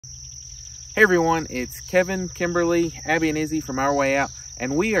Hey everyone, it's Kevin, Kimberly, Abby, and Izzy from Our Way Out,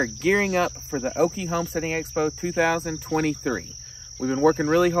 and we are gearing up for the Okie Homesteading Expo 2023. We've been working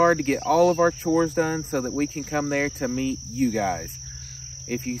really hard to get all of our chores done so that we can come there to meet you guys.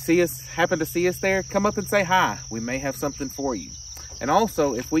 If you happen to see us there, come up and say hi. We may have something for you. And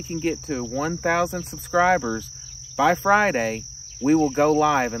also, if we can get to 1,000 subscribers by Friday, we will go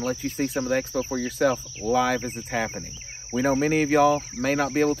live and let you see some of the expo for yourself live as it's happening. We know many of y'all may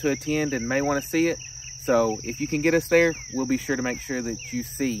not be able to attend and may want to see it. So if you can get us there, we'll be sure to make sure that you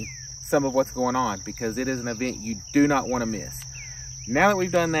see some of what's going on, because it is an event you do not want to miss. Now that we've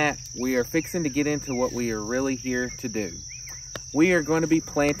done that, we are fixing to get into what we are really here to do. We are going to be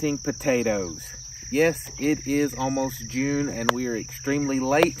planting potatoes. Yes, it is almost June and we are extremely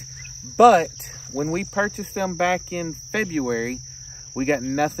late, but when we purchased them back in February, we got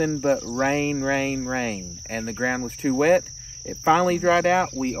nothing but rain, and the ground was too wet. It finally dried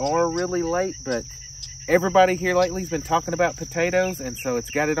out. We are really late, but everybody here lately has been talking about potatoes, and so it's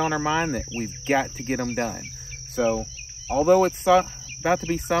got it on our mind that we've got to get them done. So although it's about to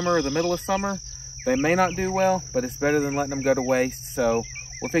be summer or the middle of summer, they may not do well, but it's better than letting them go to waste. So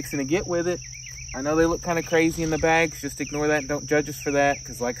we're fixing to get with it. I know they look kind of crazy in the bags. Just ignore that. Don't judge us for that,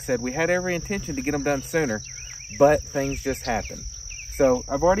 because like I said, we had every intention to get them done sooner, but things just happen. So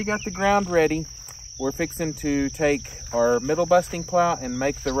I've already got the ground ready. We're fixing to take our middle busting plow and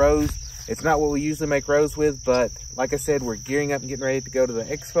make the rows. It's not what we usually make rows with, but like I said, we're gearing up and getting ready to go to the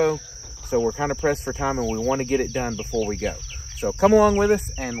expo. So we're kind of pressed for time and we want to get it done before we go. So come along with us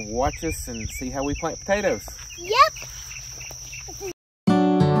and watch us and see how we plant potatoes. Yep.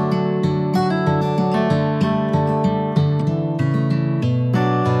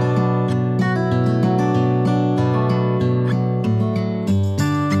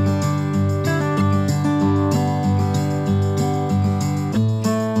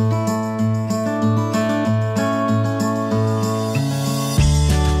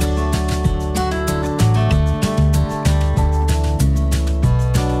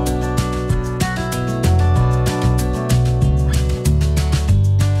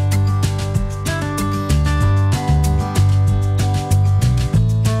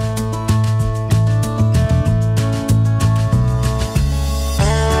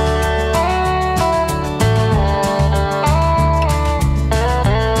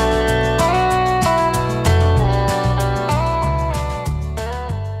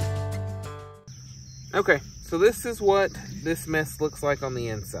 Okay, so this is what this mess looks like on the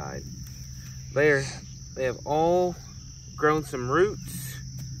inside. They have all grown some roots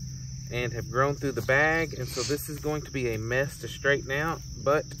and have grown through the bag, and so this is going to be a mess to straighten out,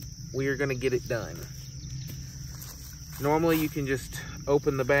 but we are going to get it done. Normally you can just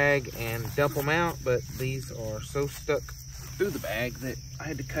open the bag and dump them out, but these are so stuck through the bag that I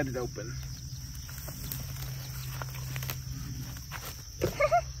had to cut it open.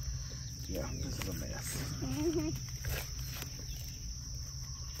 Yeah, this is a mess.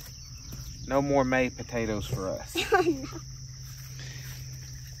 No more May potatoes for us.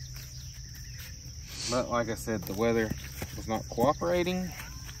 But like I said, the weather was not cooperating.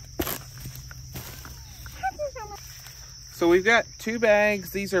 So we've got 2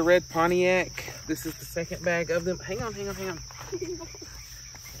 bags. These are red Pontiac. This is the second bag of them. Hang on. Let's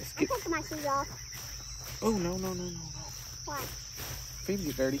get... I took my shoes off. Oh, no. Why? Feet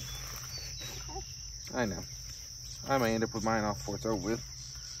get dirty. I know. I may end up with mine off before it's over with.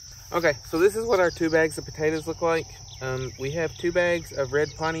 Okay, so this is what our 2 bags of potatoes look like. We have 2 bags of red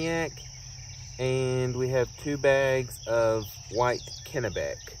Pontiac, and we have 2 bags of white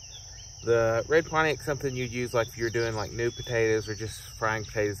Kennebec. The red Pontiac is something you'd use like if you're doing like new potatoes or just frying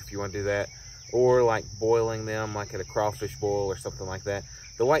potatoes if you want to do that, or like boiling them like at a crawfish boil or something like that.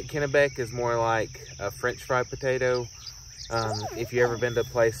 The white Kennebec is more like a French fried potato. If you ever been to a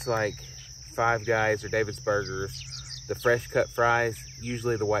place like Five Guys or David's Burgers, the fresh cut fries,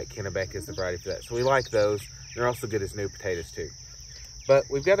 usually the white Kennebec is the variety for that. So we like those. They're also good as new potatoes too. But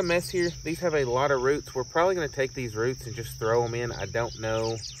we've got a mess here. These have a lot of roots. We're probably going to take these roots and just throw them in. I don't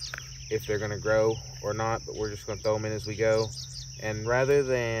know if they're going to grow or not, but we're just going to throw them in as we go. And rather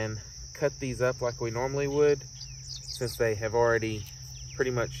than cut these up like we normally would, since they have already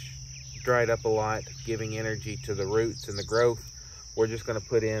pretty much dried up a lot, giving energy to the roots and the growth, we're just going to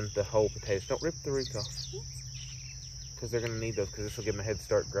put in the whole potatoes. Don't rip the roots off, because they're going to need those, because this will give them a head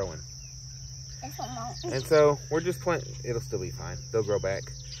start growing. And so we're just planting. It'll still be fine. They'll grow back.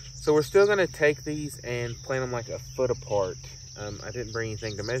 So we're still going to take these and plant them like a foot apart. I didn't bring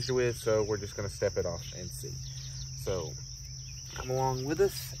anything to measure with, so we're just going to step it off and see. So come along with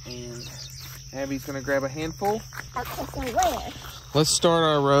us and Abby's gonna grab a handful. Okay, so where? Let's start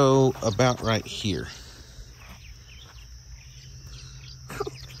our row about right here.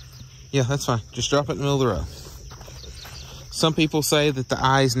 Yeah, that's fine. Just drop it in the middle of the row. Some people say that the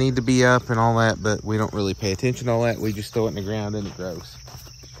eyes need to be up and all that, but we don't really pay attention to all that. We just throw it in the ground and it grows.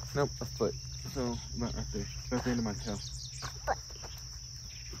 Nope, a foot. So, about right there. About the end of my toe. Foot.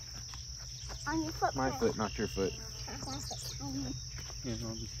 On your foot. My foot, not your foot. Yeah,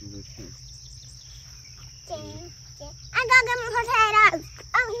 I'll just do this here. I gotta get my potatoes.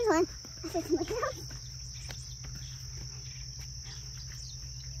 Oh, here's one. I said some potatoes.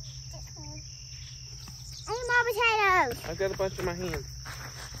 I need more potatoes. I've got a bunch in my hands.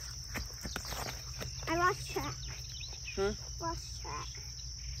 I lost track. Huh? Lost track.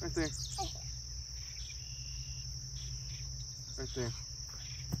 Right there. Right there.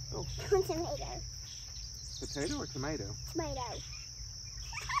 Oh. Tomato. Potato or tomato? Tomato.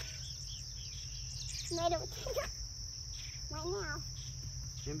 Tomato potato. Right now.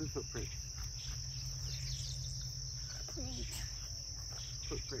 In the footprint.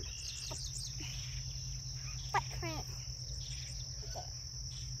 Footprint. Footprint.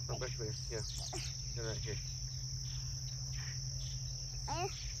 Oh, back there. Yeah. And right here. There.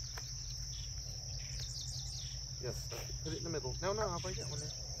 Yep. Put it in the middle. No, I'll break that one there.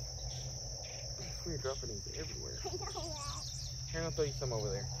 You're dropping these everywhere. I know that. Here, I'll throw you some over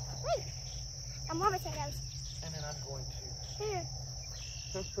there. Wait. I'm more potatoes. And then I'm going to Here.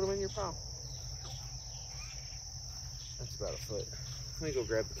 just put them in your palm. That's about a foot. Let me go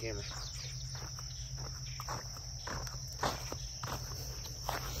grab the camera.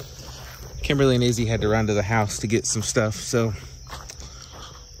 Kimberly and Izzy had to run to the house to get some stuff, so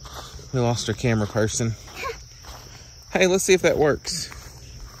we lost our camera person. Hey, let's see if that works.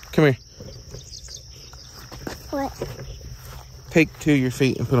 Come here. What? Take two of your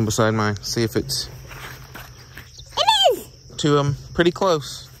feet and put them beside mine. See if it's... It is! To them. Pretty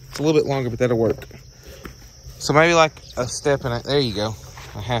close. It's a little bit longer, but that'll work. So maybe like a step and a... There you go.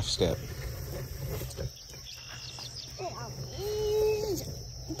 A half step.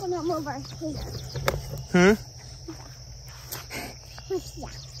 Come on, over Hmm? here.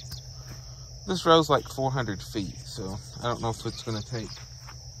 This row's like 400 feet, so I don't know if it's going to take...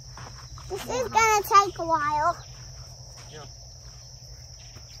 This is going to take a while. Yeah.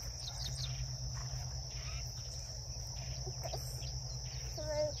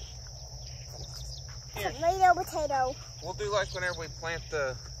 Tomato, potato. We'll do like whenever we plant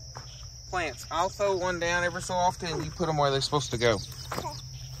the plants. I'll throw one down every so often and you put them where they're supposed to go. Okay.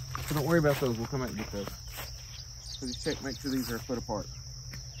 So don't worry about those. We'll come out and get those. So just check, make sure these are a foot apart.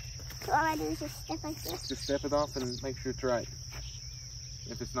 So all I do is just step like this. Just step it off and make sure it's right.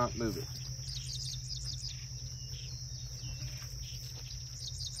 If it's not, move it.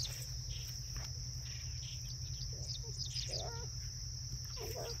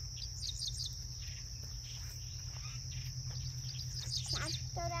 Can I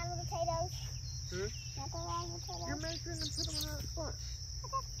throw down the potatoes? Hmm? Can I throw down the potatoes? You're measuring and put them in that spot. But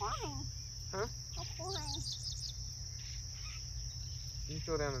that's fine. Huh? That's fine. You can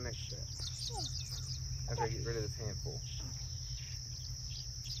throw down the next step. Yeah. After I get rid of this handful.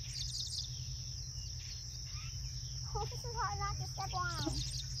 Oh, this is hard not to step on.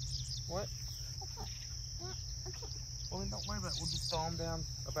 What? Okay. Well, then don't worry about it. We'll just thaw them down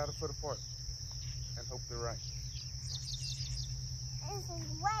about a foot apart and hope they're right. This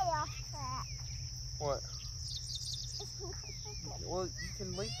is way off track. What? Well, you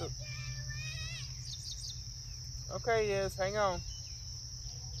can leave the... Okay, yes, hang on.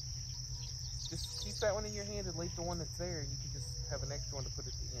 Just keep that one in your hand and leave the one that's there. You can just have an extra one to put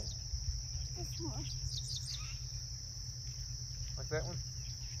at the end. This one. Like that one?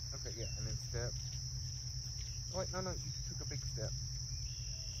 Okay, yeah, and then step. Oh, wait, no, you took a big step.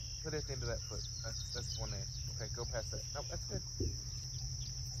 Put it at the end of that foot. That's one there. Okay, go past that. Nope, that's good.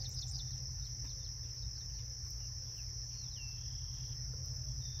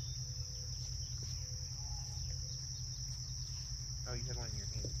 Oh, you had one in your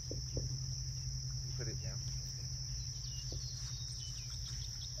hand. You put it down.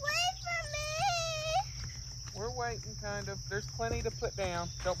 Wait for me! We're waiting, kind of. There's plenty to put down.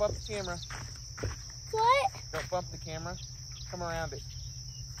 Don't bump the camera. What? Don't bump the camera. Come around it.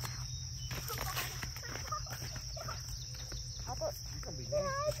 You can be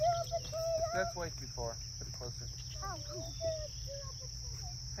nasty. That's way too far. Put it closer.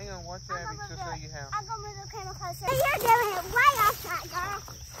 Hang on, watch Abby. She'll show you how. I'm gonna move the camera closer. You're doing it way off track, girl.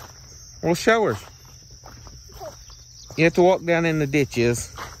 Well, show her. You have to walk down in the ditches.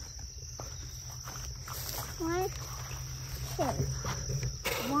 1, 2.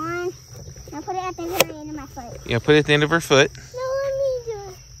 1. Now put Yeah, put it at the end of her foot. No, let me do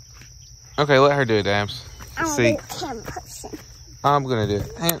it. Okay, let her do it, Abs. I'm See, a camera person. I'm gonna do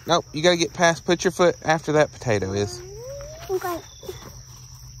it. Hang on. Nope, you gotta get past. Put your foot after that potato is. Okay.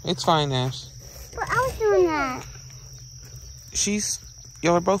 It's fine, Abs. But I was doing that.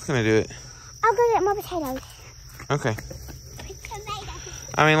 Y'all are both gonna do it. I'll go get more potatoes. Okay.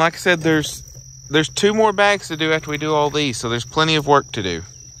 I mean, like I said, there's 2 more bags to do after we do all these, so there's plenty of work to do.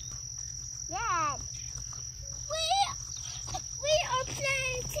 Dad, we are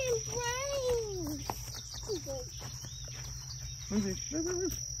planting brains.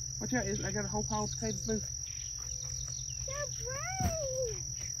 Move. Watch out, I got a whole pile of potatoes. Move. They're brains.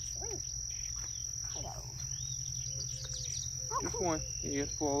 Wait. Hello. Just one. You have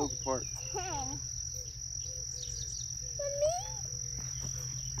to pull all those apart.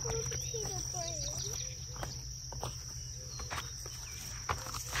 Potato brains.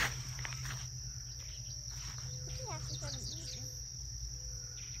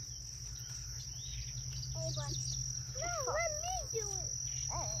 No, let me do it.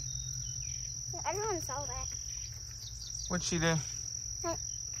 I don't want to solve that. What'd she do? Hey.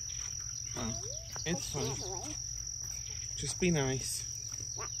 Oh, it's fine. Just be nice.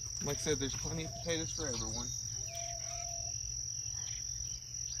 Like I said, there's plenty of potatoes for everyone.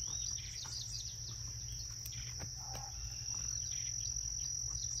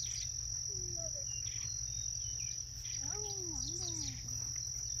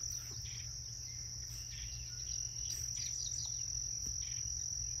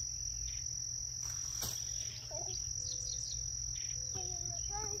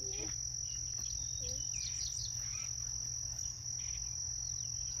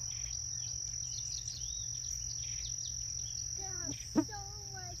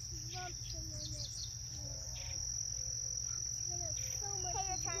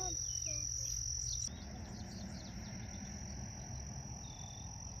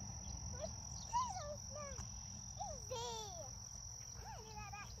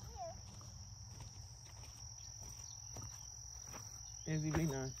 Izzy, be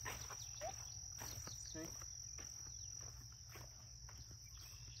nice. Okay.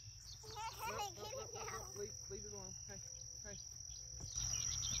 Leave it alone. Hey.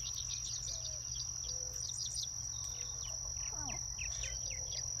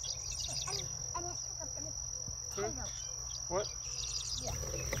 What? Yeah.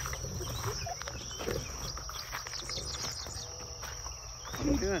 What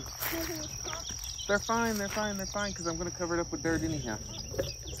are you doing? They're fine, because I'm going to cover it up with dirt anyhow.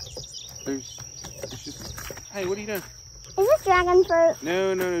 It's just... Hey, what are you doing? Is this dragon fruit?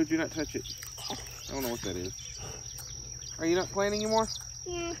 No, do not touch it. I don't know what that is. Are you not playing anymore?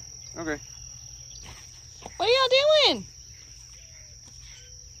 Yeah. Okay. What are y'all doing?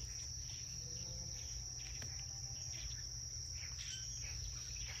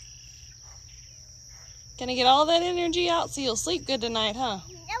 Gonna get all that energy out so you'll sleep good tonight, huh?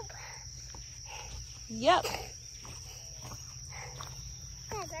 Nope. Yep.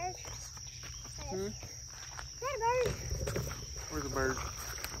 That bird. Hmm? That bird. Where's the bird?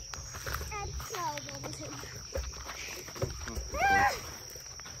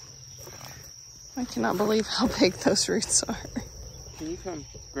 I cannot believe how big those roots are. Can you come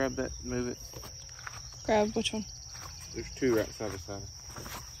grab that and move it? Grab which one? There's 2 right side by side.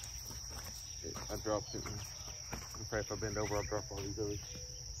 I dropped it. I'm afraid if I bend over, I'll drop all these others.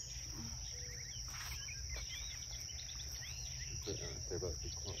 Put it right there about the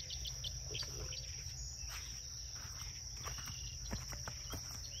clump.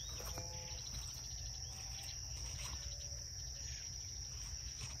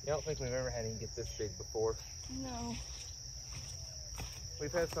 I don't think we've ever had him get this big before. No.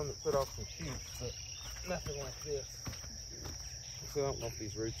 We've had some that put off some shoots, but nothing like this. So I don't know if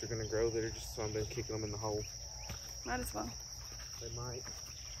these roots are going to grow. They're just, so I've been kicking them in the hole. Might as well. They might.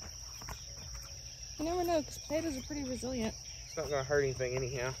 You never know, because potatoes are pretty resilient. It's not going to hurt anything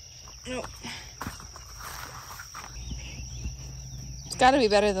anyhow. Nope. It's got to be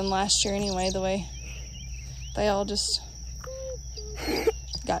better than last year anyway, the way they all just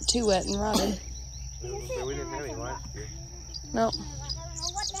got too wet and rotted. So we didn't have any last year. Nope.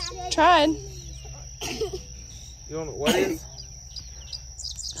 Tried. You don't know what is?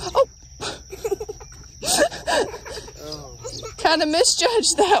 Oh! Oh. Kind of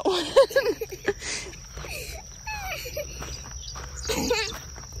misjudged that one.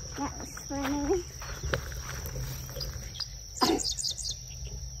 That was funny. At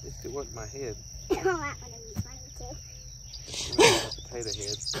least it wasn't my head. Oh, that one would be funny too. Potato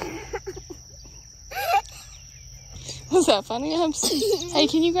head. Was that funny? Hey,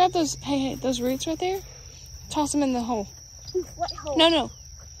 can you grab those? Hey, those roots right there? Toss them in the hole. What hole? No.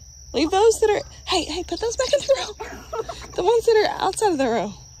 Leave those that are... Hey, put those back in the row. The ones that are outside of the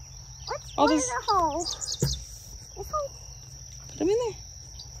row. What's in the hole? This hole? Put them in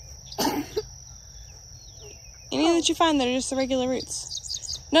there. Any that you find that are just the regular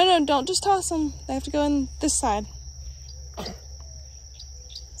roots. No, don't just toss them. They have to go in this side.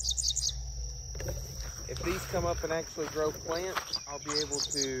 If these come up and actually grow plants, I'll be able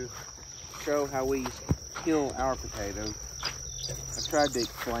to show how we kill our potatoes. I tried to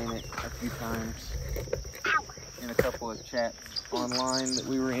explain it a few times in a couple of chats online that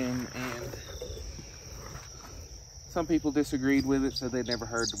we were in, and some people disagreed with it, so they'd never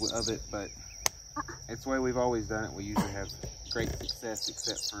heard of it, but it's the way we've always done it. We usually have great success,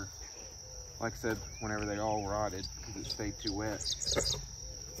 except for, like I said, whenever they all rotted because it stayed too wet. So,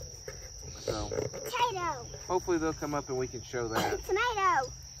 Potato. hopefully they'll come up and we can show that.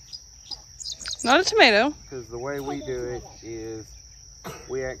 Tomato. Not a tomato. Because the way we do it is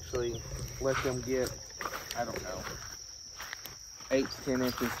we actually let them get, I don't know, 8 to 10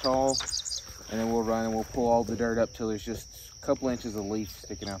 inches tall, and then we'll run and we'll pull all the dirt up till there's just a couple inches of leaf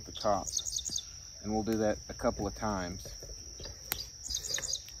sticking out the top. And we'll do that a couple of times.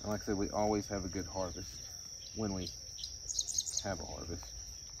 And like I said, we always have a good harvest when we have a harvest.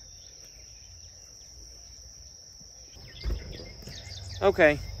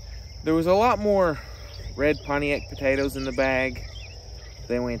 Okay, there was a lot more red Pontiac potatoes in the bag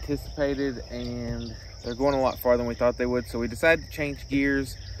than we anticipated, and they're going a lot farther than we thought they would, so we decided to change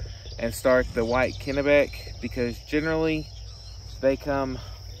gears and start the white Kennebec, because generally they come,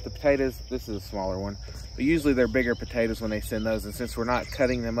 the potatoes, this is a smaller one, but usually they're bigger potatoes when they send those, and since we're not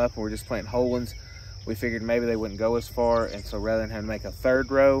cutting them up and we're just planting whole ones, we figured maybe they wouldn't go as far, and so rather than having to make a third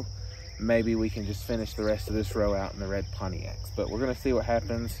row, maybe we can just finish the rest of this row out in the red Pontiacs. But we're gonna see what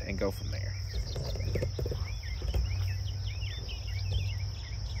happens and go from there.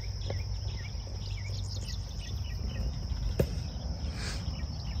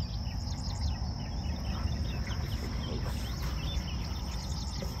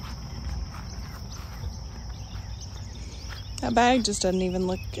 That bag just doesn't even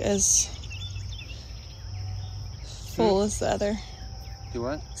look as full as the other. Do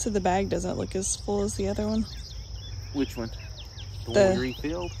what? So the bag doesn't look as full as the other one. Which one? The one we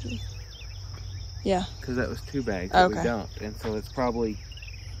refilled? Yeah. Because that was 2 bags that we Okay. dumped. And so it's probably,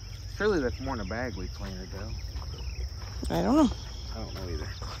 surely that's more in a bag we planted though. I don't know. I don't know either.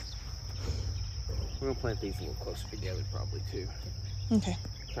 We're gonna plant these a little closer together probably too. Okay.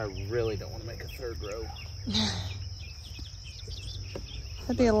 I really don't want to make a third row.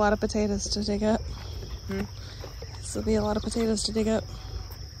 That'd be a lot of potatoes to dig up. Hmm? This will be a lot of potatoes to dig up.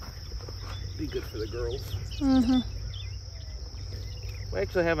 Be good for the girls. Mm-hmm. We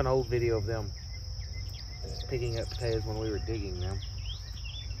actually have an old video of them picking up potatoes when we were digging them.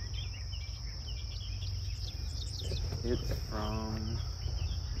 It's from...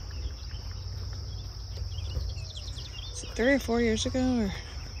 Is it 3 or 4 years ago, or?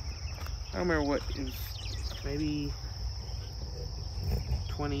 I don't remember what, it was maybe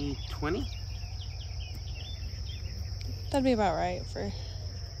 2020? That'd be about right for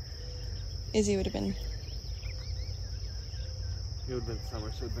Izzy would have been It would have been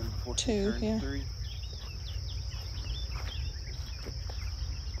summer, so it would have been before she 2, turned yeah. 3.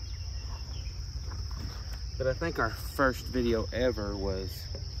 But I think our first video ever was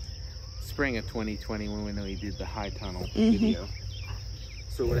spring of 2020 when we know he did the high tunnel video.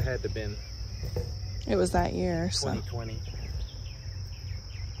 So it would have had to have been It was that year, so. 2020.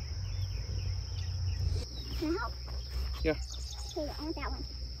 Can I help? Yeah. Okay, I want that one.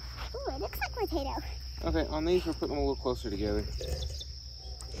 Ooh, it looks like potato. Okay, on these we're putting them a little closer together.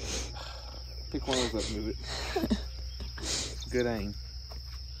 Pick one of those up, move it. Good aim.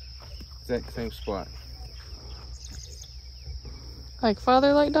 Exact same spot. Like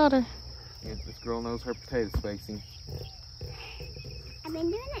father, like daughter. Yeah, this girl knows her potato spacing. I've been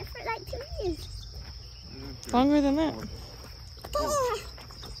doing it for like 2 years. Longer than that.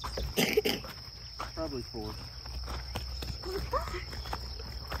 Probably 4.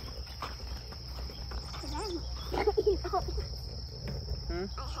 Hmm?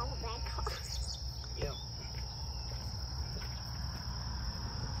 I have a bad cough. Yep.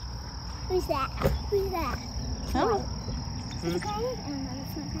 Who's that? Who's that? Oh. Is it Granny? Oh no,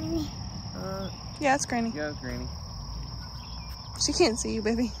 it's not Granny. Yeah, it's Granny. Yeah, it's Granny. She can't see you,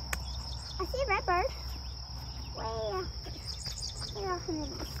 baby. I see a red bird. Way off in the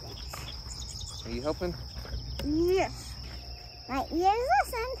distance. Are you helping? Yes. My ears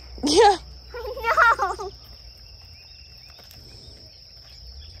listen. Yeah.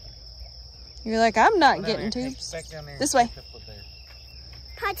 No. You're like, I'm not getting tubes. This way.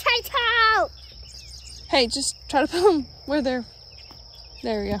 Potato! Hey, just try to put them where they're.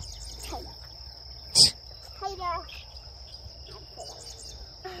 There we go. Potato.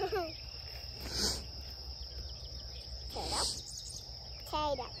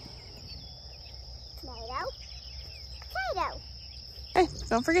 Potato. Tomato. Potato. Hey,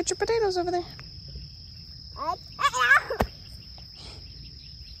 don't forget your potatoes over there.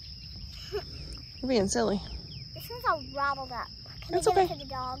 You're being silly. This one's all raveled up. Can That's I give okay. it to the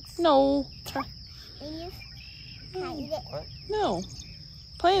dogs? No. Try. Can I eat it? What? No.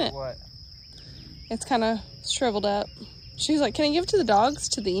 Playing it. What? It's kind of shriveled up. She's like, can I give it to the dogs?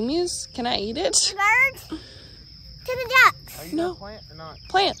 To the emus? Can I eat it? To birds? To the ducks? Are you No. gonna plant or not?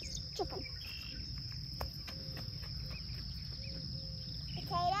 Plant. Chicken.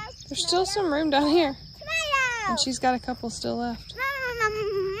 Potato? There's still some room down here. Tomato! And she's got a couple still left.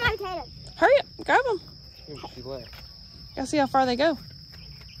 No, potato. Hurry up. Grab them. She left. Gotta see how far they go.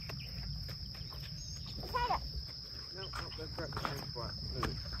 Potato. No, that's right. Same spot. Move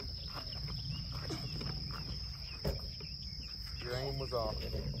it. Your aim was off.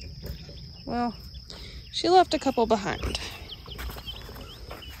 Well, she left a couple behind.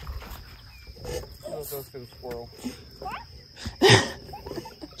 Those goes to the squirrel.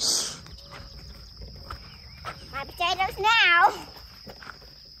 My potatoes now.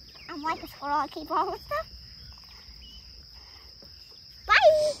 I'm like a squirrel. I keep all the stuff.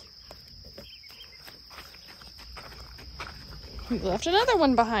 Bye. We left another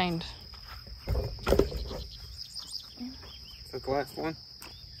one behind. Is that the last one?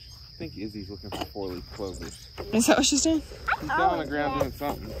 I think Izzy's looking for 4-leaf clovers. Is that what she's doing? She's down on the ground doing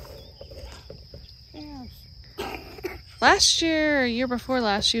something. Last year or year before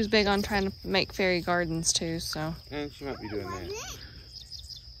last, she was big on trying to make fairy gardens too, so. And she might be doing that.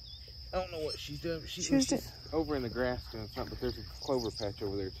 I don't know what she's doing. She's over in the grass doing something, but there's a clover patch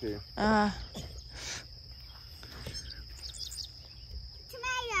over there too. Tomato.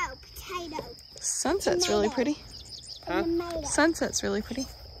 Potato. Sunset's really pretty. Huh? Tomato. Sunset's really pretty.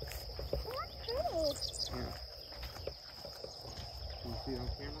 That's pretty. Can you see it on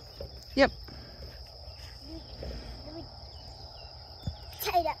camera? Yep.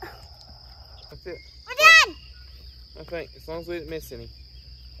 Potato. That's it. We're done. I think, as long as we didn't miss any.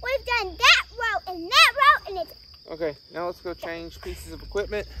 We've done that row and that row, and it's Okay, now let's go change pieces of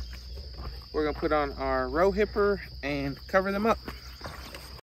equipment. We're gonna put on our row hipper and cover them up.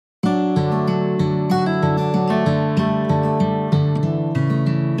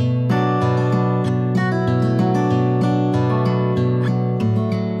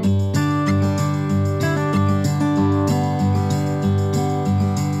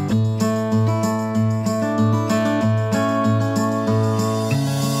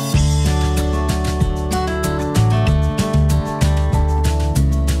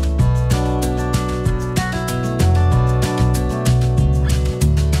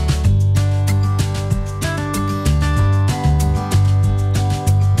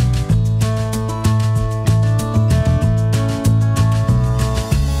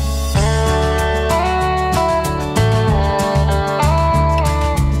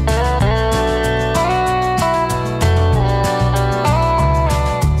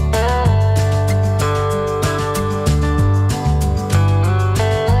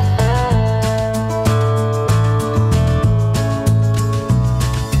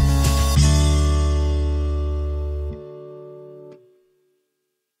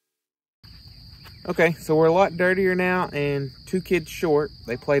 Okay, so we're a lot dirtier now and 2 kids short.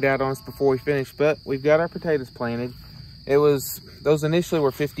 They played out on us before we finished, but we've got our potatoes planted. Those initially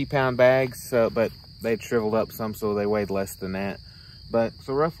were 50-pound bags, but they'd shriveled up some, so they weighed less than that. But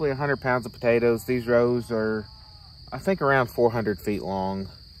so roughly 100 pounds of potatoes. These rows are, I think, around 400 feet long,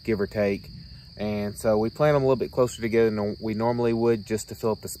 give or take. And so we plant them a little bit closer together than we normally would, just to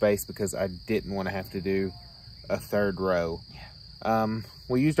fill up the space, because I didn't want to have to do a 3rd row.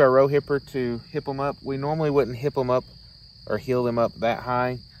 We used our row hipper to hip them up. We normally wouldn't hip them up or heel them up that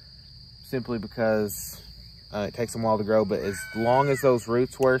high, simply because it takes them a while to grow. But as long as those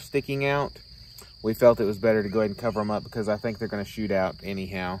roots were sticking out, we felt it was better to go ahead and cover them up, because I think they're going to shoot out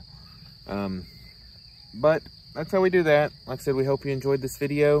anyhow. But that's how we do that. Like I said, we hope you enjoyed this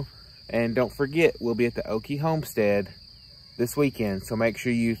video. And don't forget, we'll be at the Okie Homestead this weekend. So make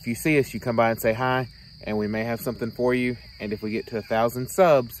sure if you see us, you come by and say hi. And we may have something for you. And if we get to 1,000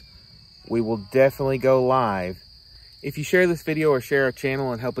 subs, we will definitely go live. If you share this video or share our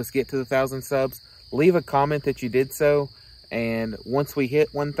channel and help us get to the 1,000 subs, leave a comment that you did so. And once we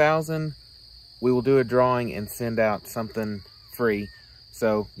hit 1,000, we will do a drawing and send out something free.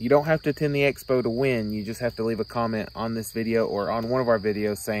 So you don't have to attend the expo to win. You just have to leave a comment on this video or on one of our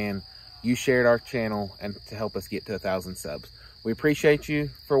videos saying you shared our channel and to help us get to 1,000 subs. We appreciate you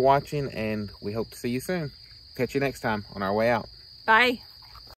for watching, and we hope to see you soon. Catch you next time on our way out. Bye.